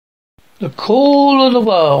The Call of the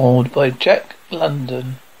Wild by Jack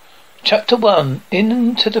London. Chapter 1.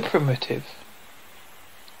 Into the Primitive.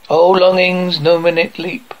 Oh, longings, no minute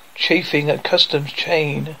leap, chafing at custom's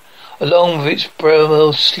chain, along with its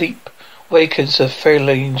bramble sleep, wakens a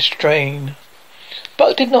feline strain.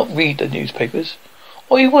 Buck did not read the newspapers,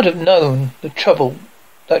 or he would have known that trouble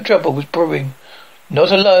was brewing,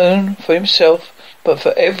 not alone for himself, but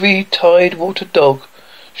for every tide-water dog,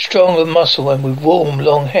 strong of muscle and with warm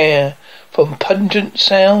long hair, from Puget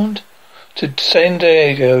Sound to San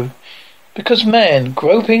Diego, because man,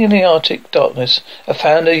 groping in the Arctic darkness, had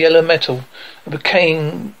found a yellow metal,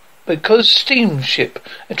 and because steamship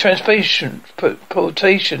and transportation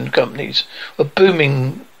companies were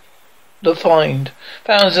booming the find,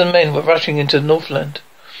 thousands of men were rushing into Northland.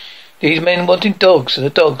 These men wanted dogs, and the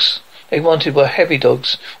dogs they wanted were heavy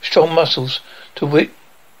dogs, with strong muscles,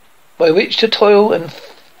 by which to toil and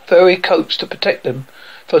furry coats to protect them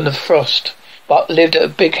from the frost. Buck lived at a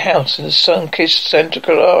big house in the sun-kissed Santa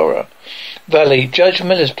Clara Valley, Judge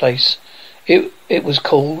Miller's place, it was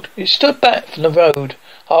called. It stood back from the road,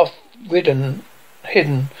 half hidden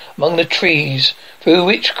among the trees, through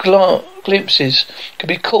which glimpses could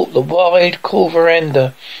be caught the wide, cool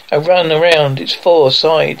veranda and run around its four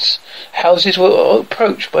sides. Houses were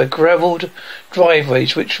approached by gravelled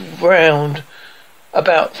driveways which wound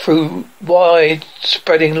about through wide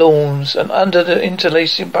spreading lawns, and under the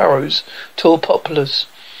interlacing burrows tall poplars.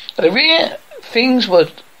 At the rear things were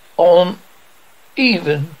on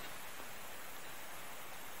even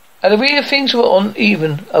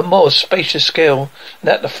a more spacious scale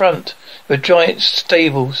than at the front, with giant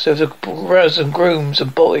stables. There was rows of grooms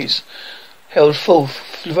and boys held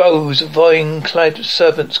forth, rows of vine-clad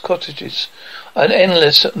servants' cottages, an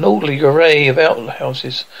endless and orderly array of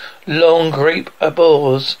outhouses, long grape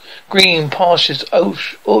arbors, green pastures,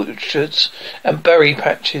 orchards, and berry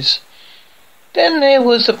patches. Then there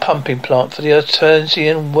was the pumping plant for the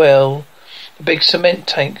artesian well, the big cement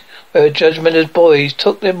tank where Judge Miller's boys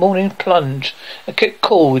took their morning plunge and kept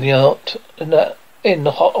cool in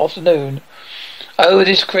the hot afternoon. Over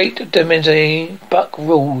this great demesne Buck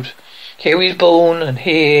ruled. Here he was born, and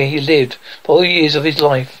here he lived 4 years of his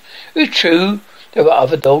life. It was true, there were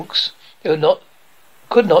other dogs.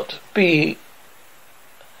 Could not be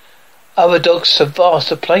other dogs so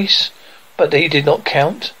vast a place, but they did not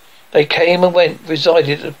count. They came and went,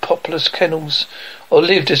 resided at populous kennels, or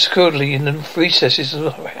lived obscurely in the recesses of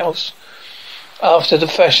the house, after the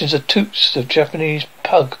fashions of Toots, the Japanese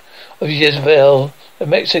pug, of Jezebel, the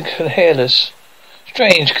Mexican hairless.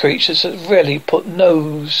 Strange creatures that rarely put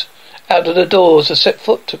nose out of the doors or set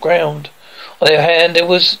foot to ground. On the other hand, there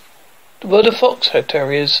were the fox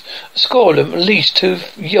terriers, a score of them, at least, two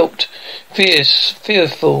yoked,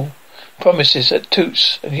 fearful promises at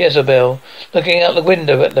Toots and Jezebel, looking out the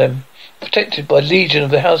window at them, protected by a legion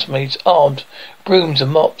of the housemaids, armed brooms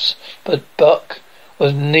and mops. But Buck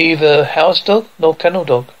was neither house dog nor kennel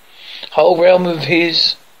dog. Whole realm of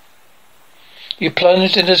his. He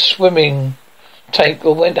plunged in a swimming tank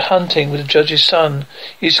or went hunting with the judge's son.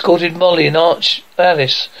 He escorted Molly and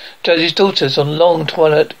Alice, judge's daughters, on long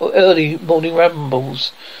twilight or early morning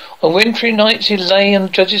rambles. On wintry nights he lay on the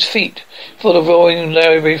judge's feet before the roaring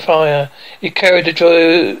library fire. He carried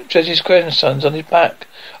the judge's grandsons on his back,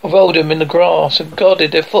 rolled them in the grass, and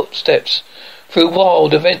guarded their footsteps through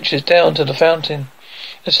wild adventures down to the fountain,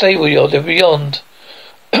 the stable yard, and beyond,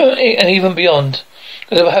 and even beyond.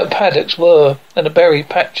 The paddocks were, and the berry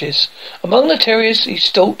patches. Among the terriers he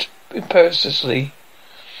stalked imperiously,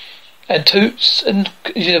 and Toots and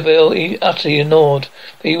Jezebel he utterly ignored,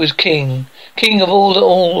 for he was king of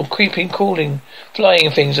all creeping, crawling,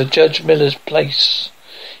 flying things of Judge Miller's place,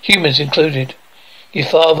 humans included.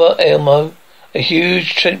 His father, Elmo, a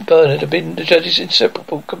huge St. Bernard, had been the judge's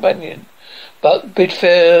inseparable companion, but bid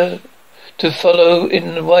fair to follow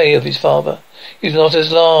in the way of his father. He was not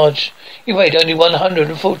as large. He weighed only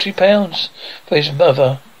 140 pounds. For his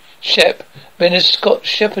mother, Shep, been a Scotch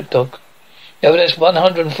shepherd dog. Nevertheless,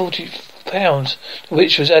 140 pounds, to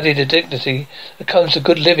which was added a dignity that comes to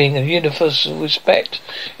good living and universal respect,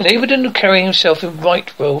 enabled him to carry himself in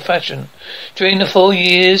right royal fashion. During the 4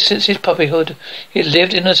 years since his puppyhood, he had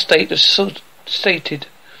lived in a state of stated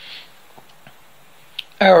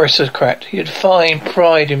aristocrat. He had fine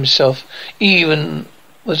pride in himself,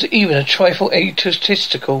 was even a trifle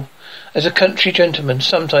egotistical, as a country gentleman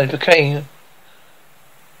sometimes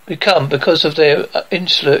become because of their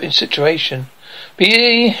insular situation. But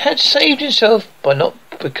he had saved himself by not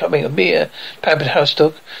becoming a mere pampered house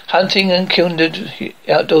dog, hunting and kindred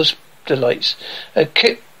outdoors delights, had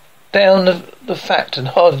kept down the fat and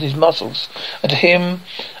hardened his muscles, and to him,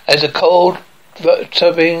 as a cold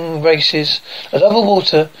tubbing races. The love of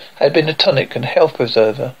water had been a tonic and health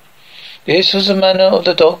preserver. This was the manner of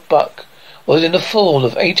the dog Buck. Was in the fall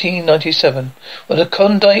of 1897, when the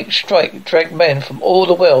Klondike strike dragged men from all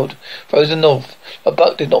the world frozen north. But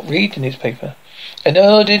Buck did not read the newspaper. And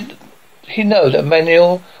nor did he know that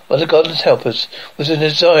Manuel, one of the God's helpers, was an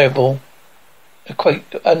undesirable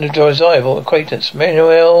acquaintance.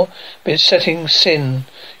 Manuel been setting sin.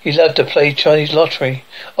 He loved to play Chinese lottery.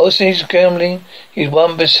 Also in his gambling, he had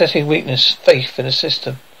one besetting weakness, faith in the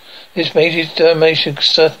system. This made his determination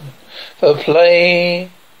certain. To play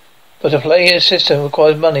a system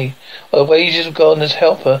requires money, while the wages of God and his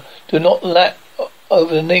helper do not lap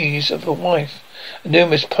over the knees of a wife. A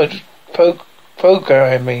numerous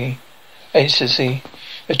programming agency.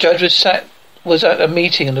 The judge was at a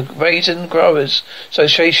meeting in the Raisin Growers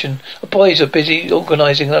Association. The boys were busy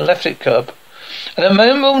organising an athletic club. And a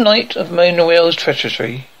memorable night of Manuel's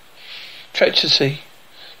treachery.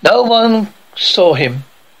 No one saw him,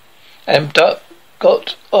 and Duck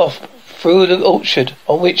got off through the orchard,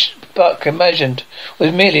 on which Buck imagined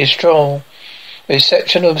was merely a stroll. With the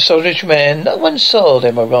exception of a solitary man, no one saw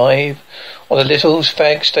them arrive on the little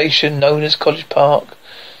fag station known as College Park.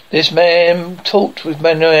 This man talked with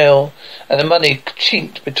Manuel, and the money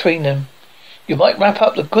chinked between them. You might wrap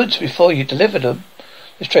up the goods before you deliver them,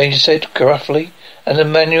 the stranger said gruffly,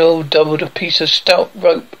 and Manuel doubled a piece of stout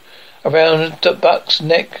rope around Buck's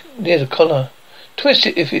neck near the collar. Twist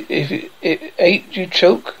it if it ain't you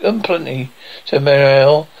choke and plenty, said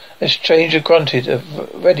Manuel. The stranger grunted a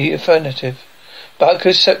ready affirmative. Buck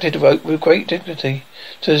accepted the rope with great dignity,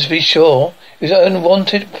 to be sure his own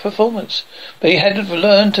wanted performance. But he had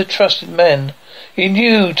learned to trust in men. He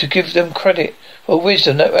knew to give them credit for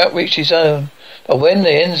wisdom that outreached his own. But when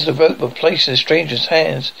the ends of the rope were placed in the stranger's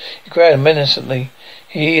hands, he growled menacingly.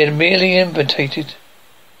 He had merely imitated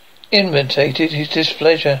his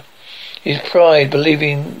displeasure. His pride,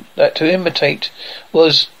 believing that to imitate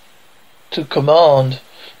was to command.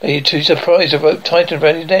 To his surprise, the rope tightened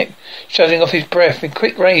round his neck, shutting off his breath. In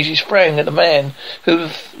quick rage, he sprang at the man who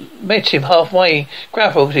met him halfway,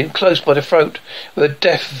 grappled him close by the throat, with a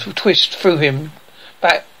deft twist threw him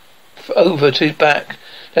back over to his back.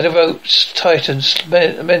 Then the rope tightened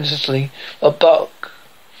menacingly. A Buck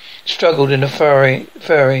struggled in a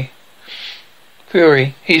fury.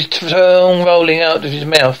 His tongue rolling out of his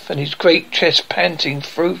mouth and his great chest panting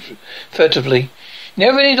furtively.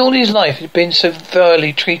 Never in all his life had he been so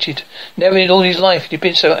thoroughly treated. Never in all his life had he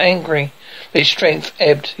been so angry. But his strength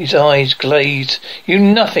ebbed, his eyes glazed. He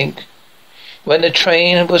knew nothing. When the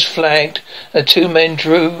train was flagged, the two men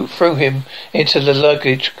threw him into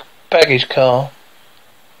the baggage car.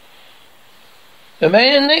 The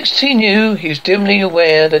man next he knew, he was dimly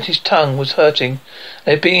aware that his tongue was hurting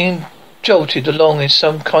and had been jolted along in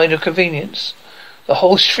some kind of convenience. The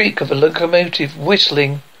whole shriek of a locomotive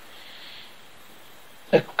whistling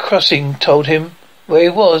a crossing told him where he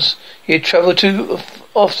was. He had travelled too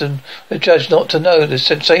often for the judge not to know the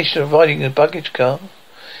sensation of riding in a baggage car.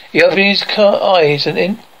 He opened his eyes,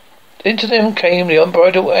 and into them came the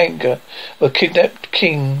unbridled anger of a kidnapped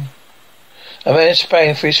king. A man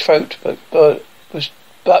sprang for his throat, but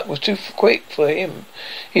was too quick for him.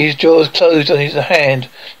 His jaws closed on his hand,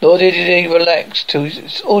 nor did he relax till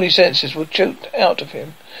all his senses were choked out of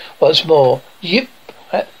him. Once more, yip!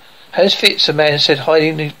 Has Fitz, a man said,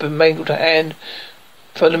 hiding his bemangled hand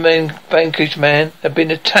from the vanquished man, had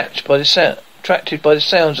been attracted by the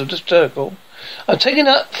sounds of the circle. I'm taking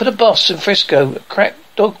up for the boss in Frisco, a crack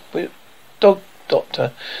dog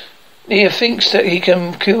doctor. He thinks that he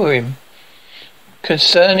can cure him.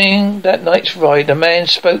 Concerning that night's ride, the man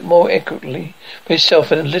spoke more accurately for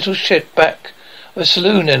himself in a little shed back of a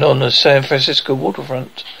saloon and on the San Francisco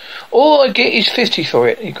waterfront. All I get is $50 for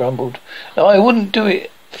it, he grumbled. Now I wouldn't do it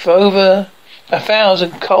for over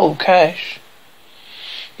 1,000 cold cash.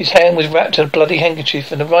 His hand was wrapped in a bloody handkerchief,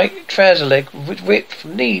 and the right trouser leg was ripped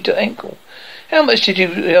from knee to ankle. How much did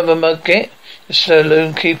the other mug get? The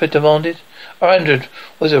saloon keeper demanded. 100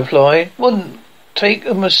 was the reply. Wouldn't take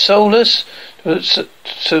 'em as soulless,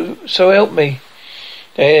 so help me.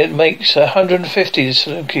 It makes 150, the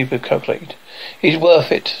saloon keeper calculated. He's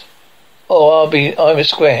worth it. Oh, I'm a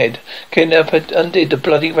squarehead. Kidnapper undid the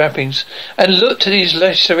bloody wrappings and looked at his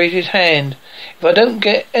lacerated hand. If I don't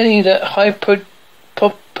get any of that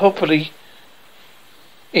properly,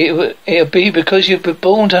 it'll be because you've been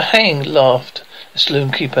born to hang, laughed the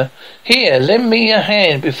saloon keeper. Here, lend me a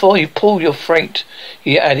hand before you pull your freight,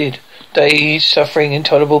 he added, Dazed, suffering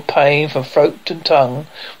intolerable pain from throat and tongue,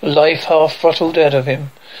 with life half throttled out of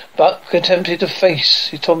him, Buck attempted to face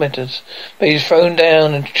his tormentors, but he was thrown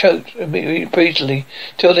down and choked repeatedly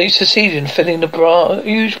till they succeeded in filling the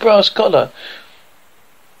huge brass collar.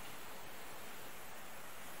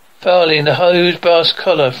 Fouling the huge brass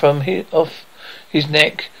collar off his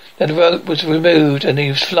neck. Then the rope was removed and he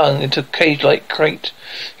was flung into a cage-like crate.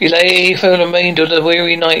 He lay for the remainder of the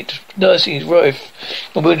weary night, nursing his wrath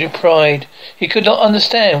and wounded pride. He could not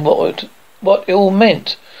understand what it all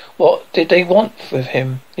meant. What did they want with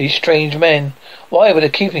him, these strange men? Why were they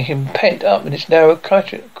keeping him pent up in this narrow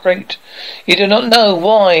crate? He did not know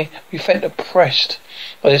why he felt oppressed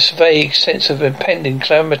by this vague sense of impending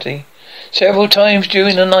calamity. Several times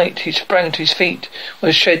during the night he sprang to his feet when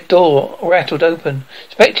the shed door rattled open,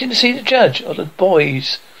 expecting to see the judge or the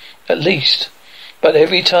boys, at least. But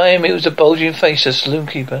every time it was the bulging face of the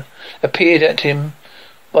saloon-keeper appeared at him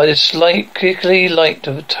by the sickly light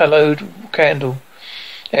of a tallowed candle.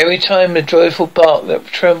 Every time the joyful bark that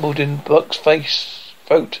trembled in Buck's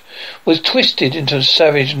throat was twisted into a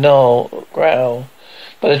savage growl.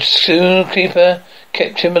 But the saloon-keeper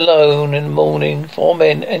kept him alone. In the morning, 4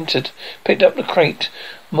 men entered, picked up the crate.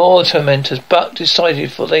 More tormentors. Buck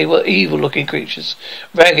decided, for they were evil-looking creatures,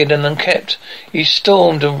 ragged and unkempt. He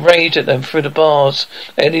stormed and raged at them through the bars,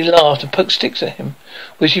 and he laughed and poked sticks at him,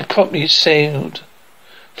 which he promptly assailed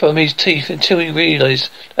from his teeth until he realized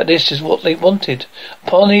that this is what they wanted.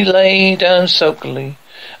 Upon he lay down sulkily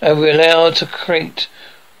and were allowed the crate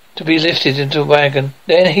to be lifted into a wagon.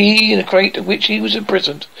 Then he, in the crate in which he was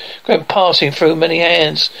imprisoned, began passing through many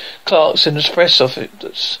hands. Clerks in the express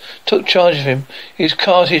office took charge of him. He was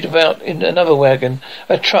carted about in another wagon.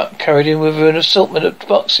 A truck carried him with an assortment of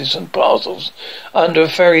boxes and parcels under a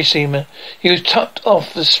ferry steamer. He was tucked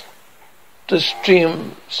off the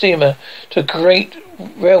steamer to a great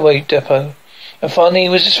railway depot, and finally he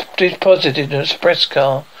was deposited in an express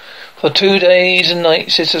car. For 2 days and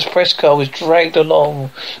nights this express car was dragged along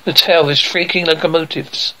the tail of his shrieking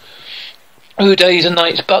locomotives. 2 days and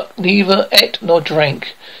nights Buck neither ate nor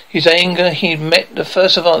drank. His anger he met the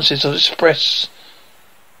first advances of express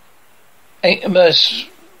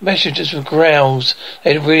messengers with growls.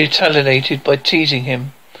 They had retaliated by teasing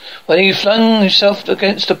him. When he flung himself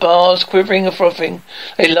against the bars, quivering and frothing,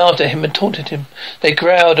 they laughed at him and taunted him. They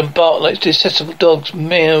growled and barked like detestable dogs,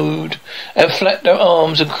 mewed and flapped their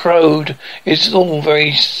arms and crowed. It's all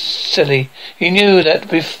very silly. He knew that,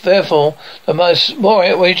 therefore, more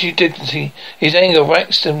outraged dignity. His anger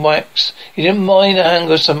waxed and waxed. He didn't mind the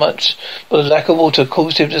hunger so much, but the lack of water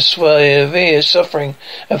caused him to severe suffering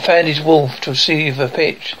and fanned his wolf to receive a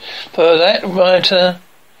pitch. For that writer,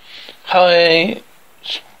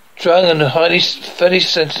 strung and fairly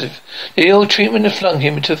sensitive, the ill treatment had flung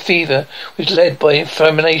him into a fever which led by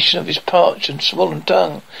inflammation of his parched and swollen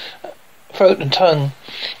throat and tongue.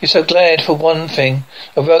 He was so glad for one thing.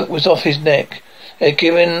 A rope was off his neck. It had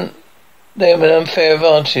given them an unfair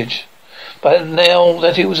advantage. But now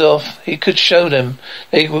that it was off, he could show them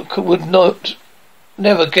they would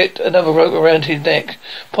never get another rope around his neck.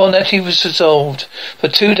 Upon that he was resolved. For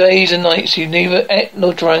 2 days and nights he neither ate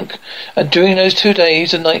nor drank, and during those 2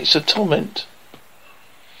 days and nights of torment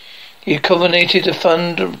he accumulated a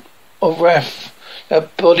fund of wrath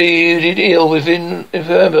that boded ill within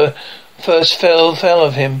whoever first fell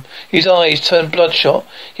of him. His eyes turned bloodshot.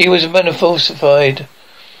 He was metamorphosed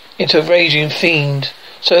into a raging fiend.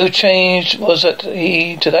 So changed was that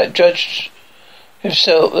the judge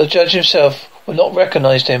himself would not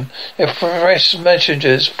recognize him. Express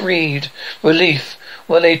messengers breathed relief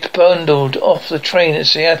when they bundled off the train at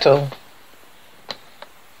Seattle.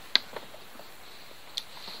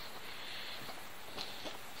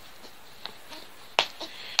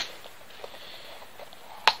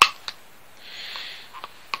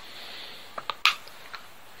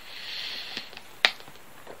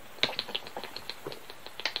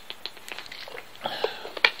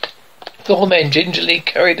 Four men gingerly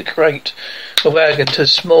carried the wagon to a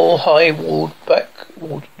small, high-walled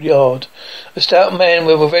back-walled yard. A stout man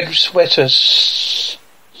with a red sweater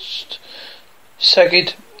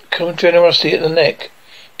sagged generously at the neck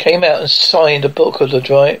came out and signed a book for the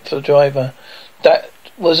driver. That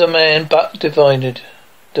was a man Buck divined.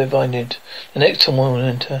 The next time one would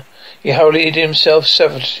enter. He hurried himself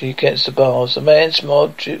savagely against the bars. The man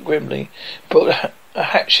smiled grimly, brought a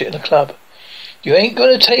hatchet and a club. "You ain't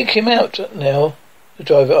going to take him out now?" the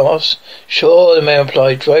driver asked. "Sure," the man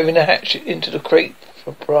replied, driving the hatchet into the crate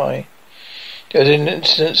for pry. There was an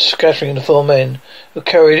instant scattering of the four men who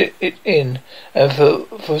carried it in, and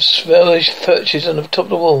for smellish perches on the top of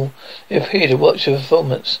the wall, they appeared to watch the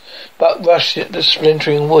performance. Buck rushed at the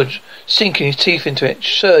splintering wood, sinking his teeth into it,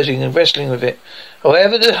 surging and wrestling with it.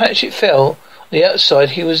 However the hatchet fell, on the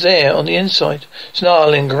outside he was there on the inside,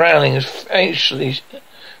 snarling, growling, furiously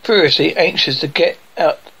anxious to get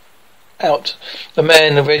out. The man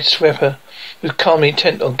in the red sweater was calmly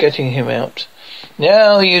intent on getting him out.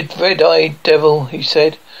 "Now, you red-eyed devil," he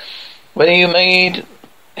said, when he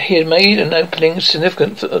had made an opening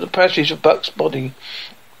significant for the passage of Buck's body.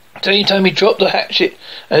 At any time he dropped the hatchet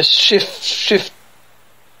and shifted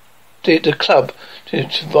the club to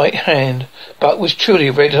his right hand. Buck was truly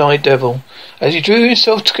a red-eyed devil. As he drew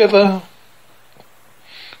himself together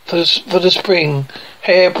for the spring,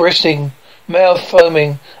 hair bristling, mouth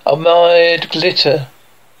foaming, a mired glitter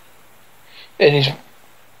in his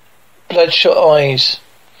bloodshot eyes.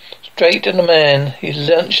 Straight at the man, he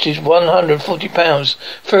launched his 140 pounds,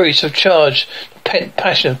 furious of charge, the pent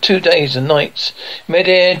passion of 2 days and nights.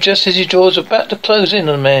 Mid-air, just as his jaws were about to close in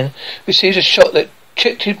on the man, received a shot that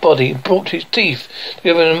checked his body and brought his teeth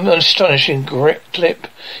together in an astonishing clip.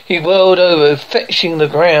 He whirled over, fetching the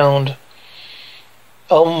ground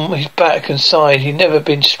on his back and side. He'd never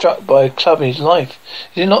been struck by a club in his life.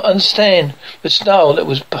 He did not understand the snarl that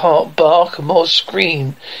was part bark and more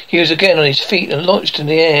scream. He was again on his feet and launched in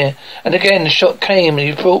the air, and again the shot came and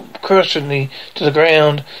he was brought crashingly to the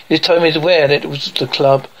ground. This time he was aware that it was the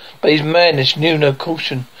club, but his madness knew no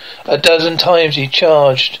caution. 12 times he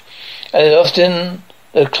charged, and often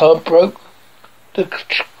the club broke the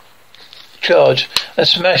charge and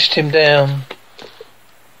smashed him down.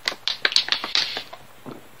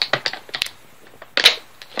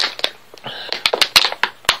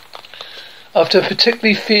 After a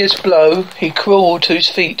particularly fierce blow, he crawled to his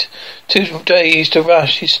feet. Too dazed to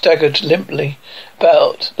rush, he staggered limply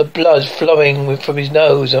about, the blood flowing from his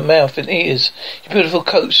nose and mouth and ears. His beautiful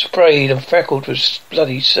coat sprayed and freckled with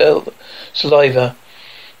bloody saliva.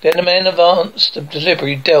 Then the man advanced and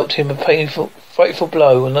deliberately dealt him a frightful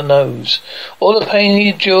blow on the nose. All the pain he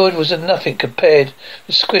endured was as nothing compared to the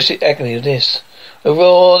exquisite agony of this. A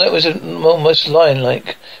roar that was almost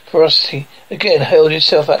lion-like ferocity again hurled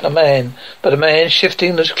itself at the man, but the man,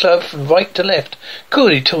 shifting the club from right to left,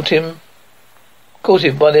 coolly caught him by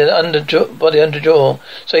the underjaw,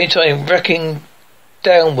 same time wrecking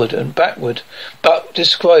downward and backward. Buck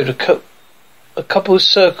described a complete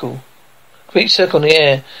circle in the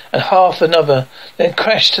air, and half another, then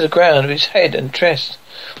crashed to the ground with his head and chest.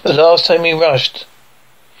 The last time he rushed,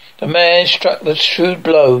 the man struck the shrewd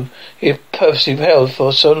blow he had purposely held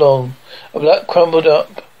for so long. A Buck crumbled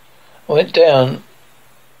up and went down,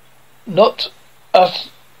 not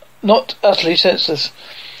utterly senseless.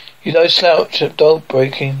 You no slouch at dog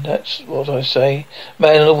breaking, that's what I say.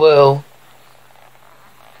 Man of the world,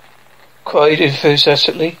 cried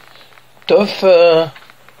enthusiastically. Don't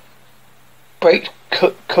break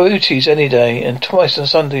coyotes any day, and twice on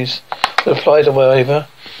Sundays, replied the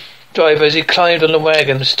driver as he climbed on the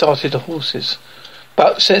wagon and started the horses.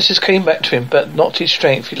 Buck's senses came back to him, but not his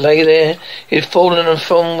strength. He lay there. He had fallen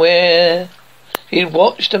from where he had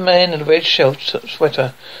watched a man in a red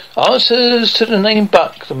sweater. Answers to the name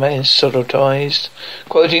Buck, the man soliloquized,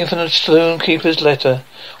 quoting from the saloon keeper's letter,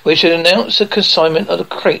 which had announced the consignment of the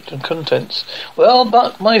crate and contents. "Well,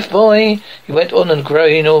 Buck, my boy," he went on in a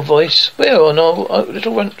growling voice, "we're on our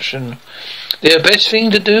little luncheon. The best thing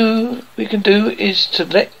we can do is to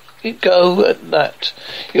let it go at that.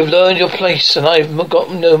 You've learned your place, and I've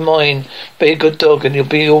got no mine. Be a good dog, and you'll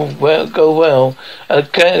go well. And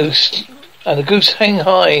a goose hang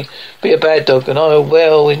high. Be a bad dog, and I'll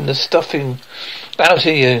well in the stuffing out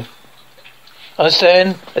of you.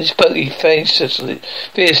 Understand?" As he spoke, he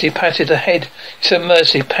fiercely patted the head, so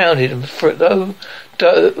mercilessly pounded, and though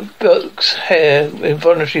Buck's hair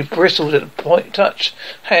involuntarily bristled at the touch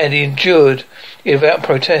hand, he endured it without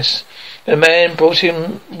protest. The man brought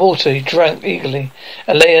him water. He drank eagerly,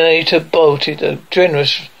 and later bolted a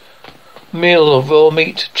generous meal of raw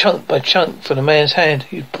meat, chunk by chunk, from the man's hand.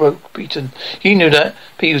 He was beaten. He knew that,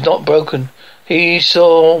 but he was not broken. He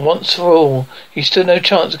saw once for all he stood no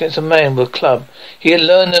chance against a man with a club. He had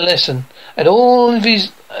learned the lesson, and in all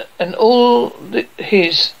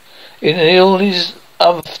his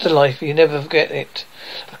afterlife he never forget it.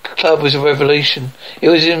 The club was a revelation. It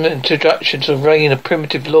was an introduction to the reign of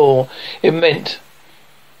primitive law. He met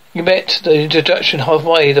the introduction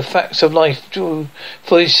halfway. The facts of life drew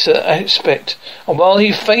for his aspect, and while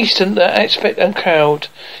he faced that aspect uncowed,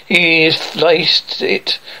 he faced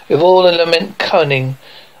it with all the lament cunning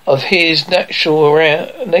of his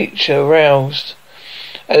nature aroused.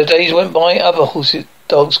 As the days went by, other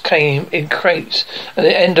dogs came in crates, and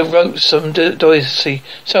the end of ropes, some noisy,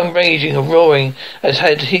 some raging and roaring, as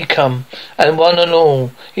had he come, and one and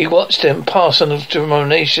all, he watched them pass on the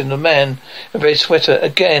determination. The man in red sweater,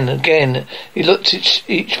 again, he looked at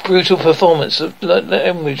each brutal performance of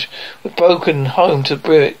language was broken home to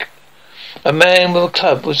Brick. A man with a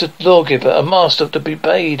club was a lawgiver, a master to be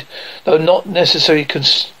paid, though not necessarily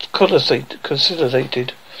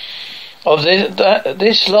consolidated. Of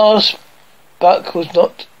this last Buck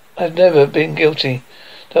had never been guilty,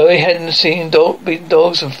 though he hadn't seen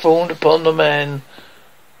dogs have fawned upon the men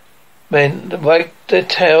wagged their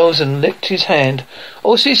tails and licked his hand.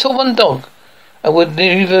 Also he saw one dog, and would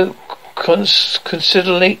neither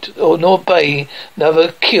conciliate or nor obey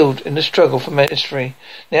another killed in the struggle for mastery.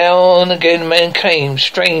 Now and again men came,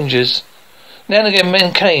 strangers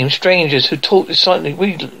who talked excitedly,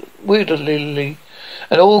 weirdly,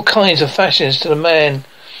 and all kinds of fashions to the man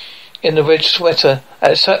in the red sweater.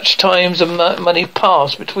 At such times the money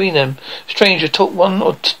passed between them. Stranger took one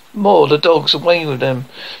or more of the dogs away with them.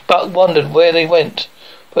 Buck wondered where they went,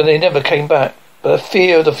 but they never came back. But a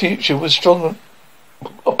fear of the future was strong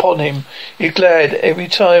upon him. He was glad every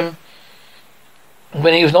time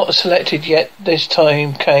when he was not selected, yet this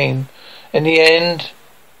time came. In the end,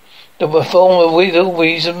 the reformer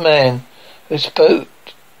weazened man who spoke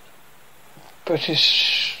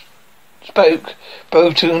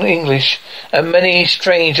broken English and many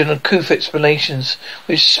strange and uncouth explanations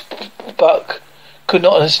which Buck could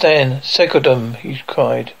not understand. "Secondum," he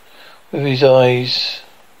cried with his eyes.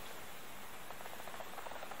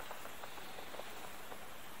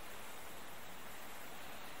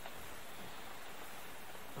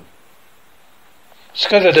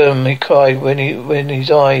 "Secondum," he cried when his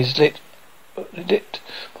eyes lit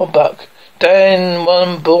on Buck. "Dan,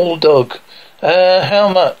 one bulldog. How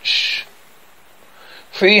much?"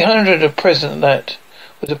 300 at present. That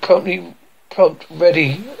was the prompt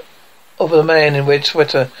ready of the man in red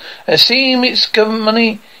sweater. "And seem it's government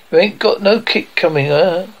money? You ain't got no kick coming,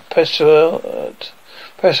 Presser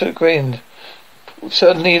grinned.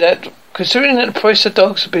 Certainly that, considering that the price of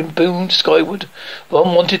dogs had been boomed skyward with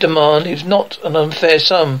unwanted demand, it was not an unfair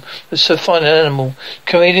sum for so fine an animal.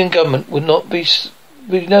 Canadian government would not be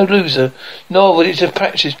no loser, nor would its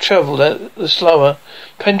dispatches travel the slower.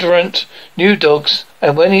 Penderant knew dogs,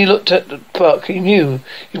 and when he looked at the Buck, he knew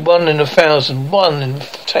he'd 1 in 1,000, 1 in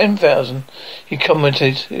 10,000. He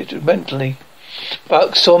commented it mentally.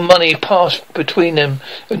 Buck saw money pass between them,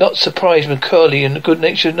 but not surprised when Curly and the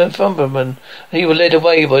good-natured Northumberland, and he was led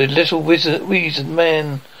away by the little weazened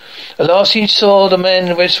man. At last he saw the man in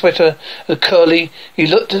the red sweater, the Curly. He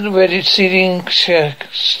looked at the receding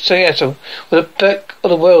Seattle with the back of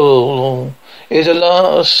the wall. It was at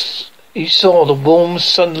last he saw the warm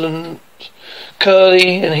Sunderland.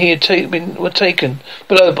 Curly and he were taken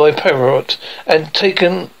below by Perrott and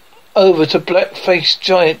taken over to black-faced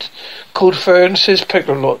giant called Francis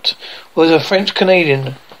Pegrelot, was a French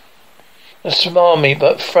Canadian, a smarmy,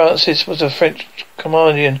 but Francis was a French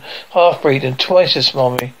Canadian half-breed and twice as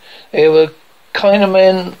smarmy. They were kind of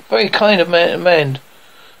men, very kind of men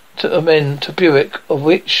to Buick, of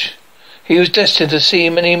which he was destined to see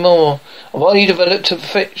many more. And while he developed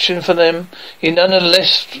affection for them, he none the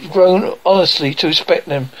less grown honestly to respect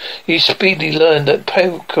them. He speedily learned that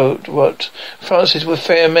Pegrelot, Francis were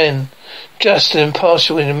fair men, just and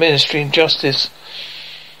impartial in administering justice,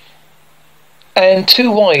 and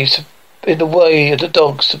too wise in the way of the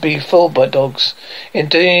dogs to be fooled by dogs.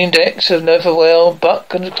 Indeed, X of Netherwell,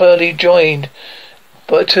 Buck and Curly joined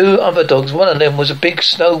by 2 other dogs. One of them was a big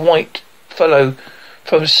snow-white fellow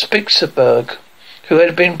from Spitzberg, who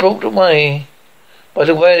had been brought away by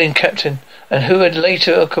the whaling captain, and who had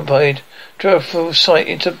later occupied dreadful sight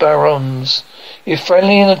into Barons. He was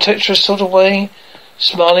friendly in a treacherous sort of way,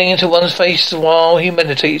 smiling into one's face while he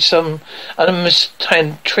meditated some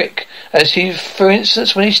unmistakable trick, as he, for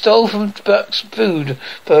instance, when he stole from Buck's food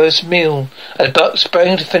for his meal. As Buck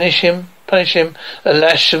sprang to punish him, a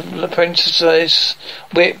lash of the princess's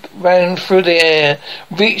whip ran through the air,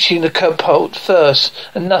 reaching the cub halt first,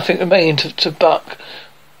 and nothing remained to Buck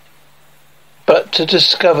but to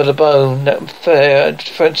discover the bone that fair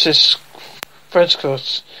Franciscus.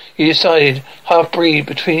 He decided, half-breed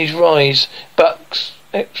between his rise, Buck's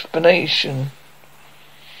explanation.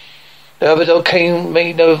 The other dog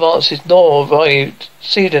made no advances, nor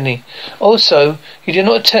received any. Also, he did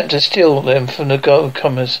not attempt to steal them from the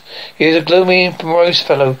comers. He was a gloomy, morose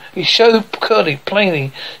fellow. He showed Curly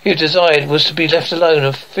plainly his desire was to be left alone,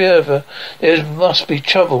 and further, there must be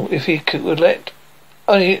trouble if he could let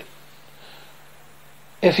only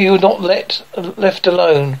if he were not left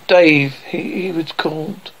alone. Dave, he was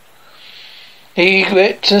called. He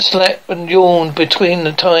ate and slept and yawned between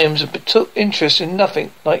the times, but took interest in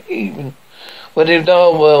nothing, like even when the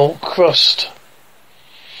narwhal crossed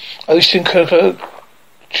ocean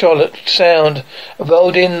Charlotte sound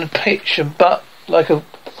rolled in the pitch and Buck like a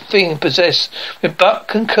thing possessed. When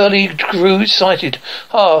Buck and Curly grew excited,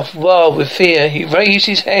 half wild with fear, he raised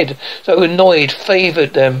his head, so annoyed,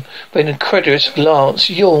 favoured them with an incredulous glance,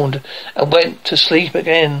 yawned, and went to sleep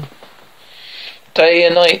again. Day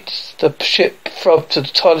and night the ship throbbed to the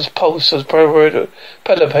tireless pulse of propeller,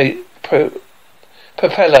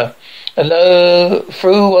 and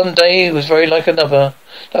through one day was very like another.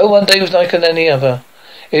 No one day was like any other.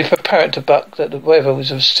 It was apparent to Buck that the weather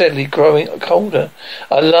was steadily growing colder.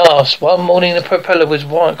 At last, one morning the propeller was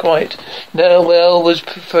quiet. Narwhal was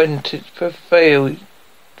pervaded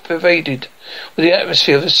with the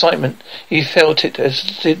atmosphere of excitement. He felt it,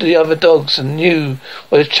 as did the other dogs, and knew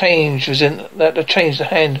what a change was in that the change the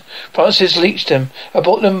hand. Francis leached them and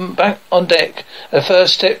brought them back on deck. At the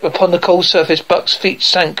first step upon the cold surface, Buck's feet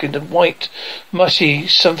sank into white, mushy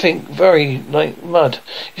something very like mud.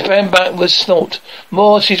 He ran back with a snort.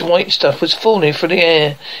 Morris's white stuff was falling through the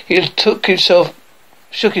air. He shook himself,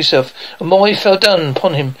 and Maury fell down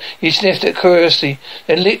upon him. He sniffed it curiously,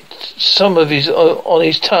 then licked some of his on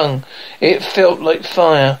his tongue. It felt like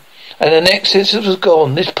fire, and the next instant was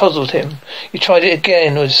gone. This puzzled him. He tried it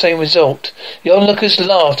again with the same result. The onlookers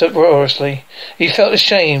laughed uproariously. He felt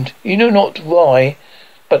ashamed. He knew not why,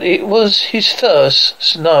 but it was his first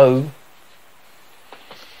snow.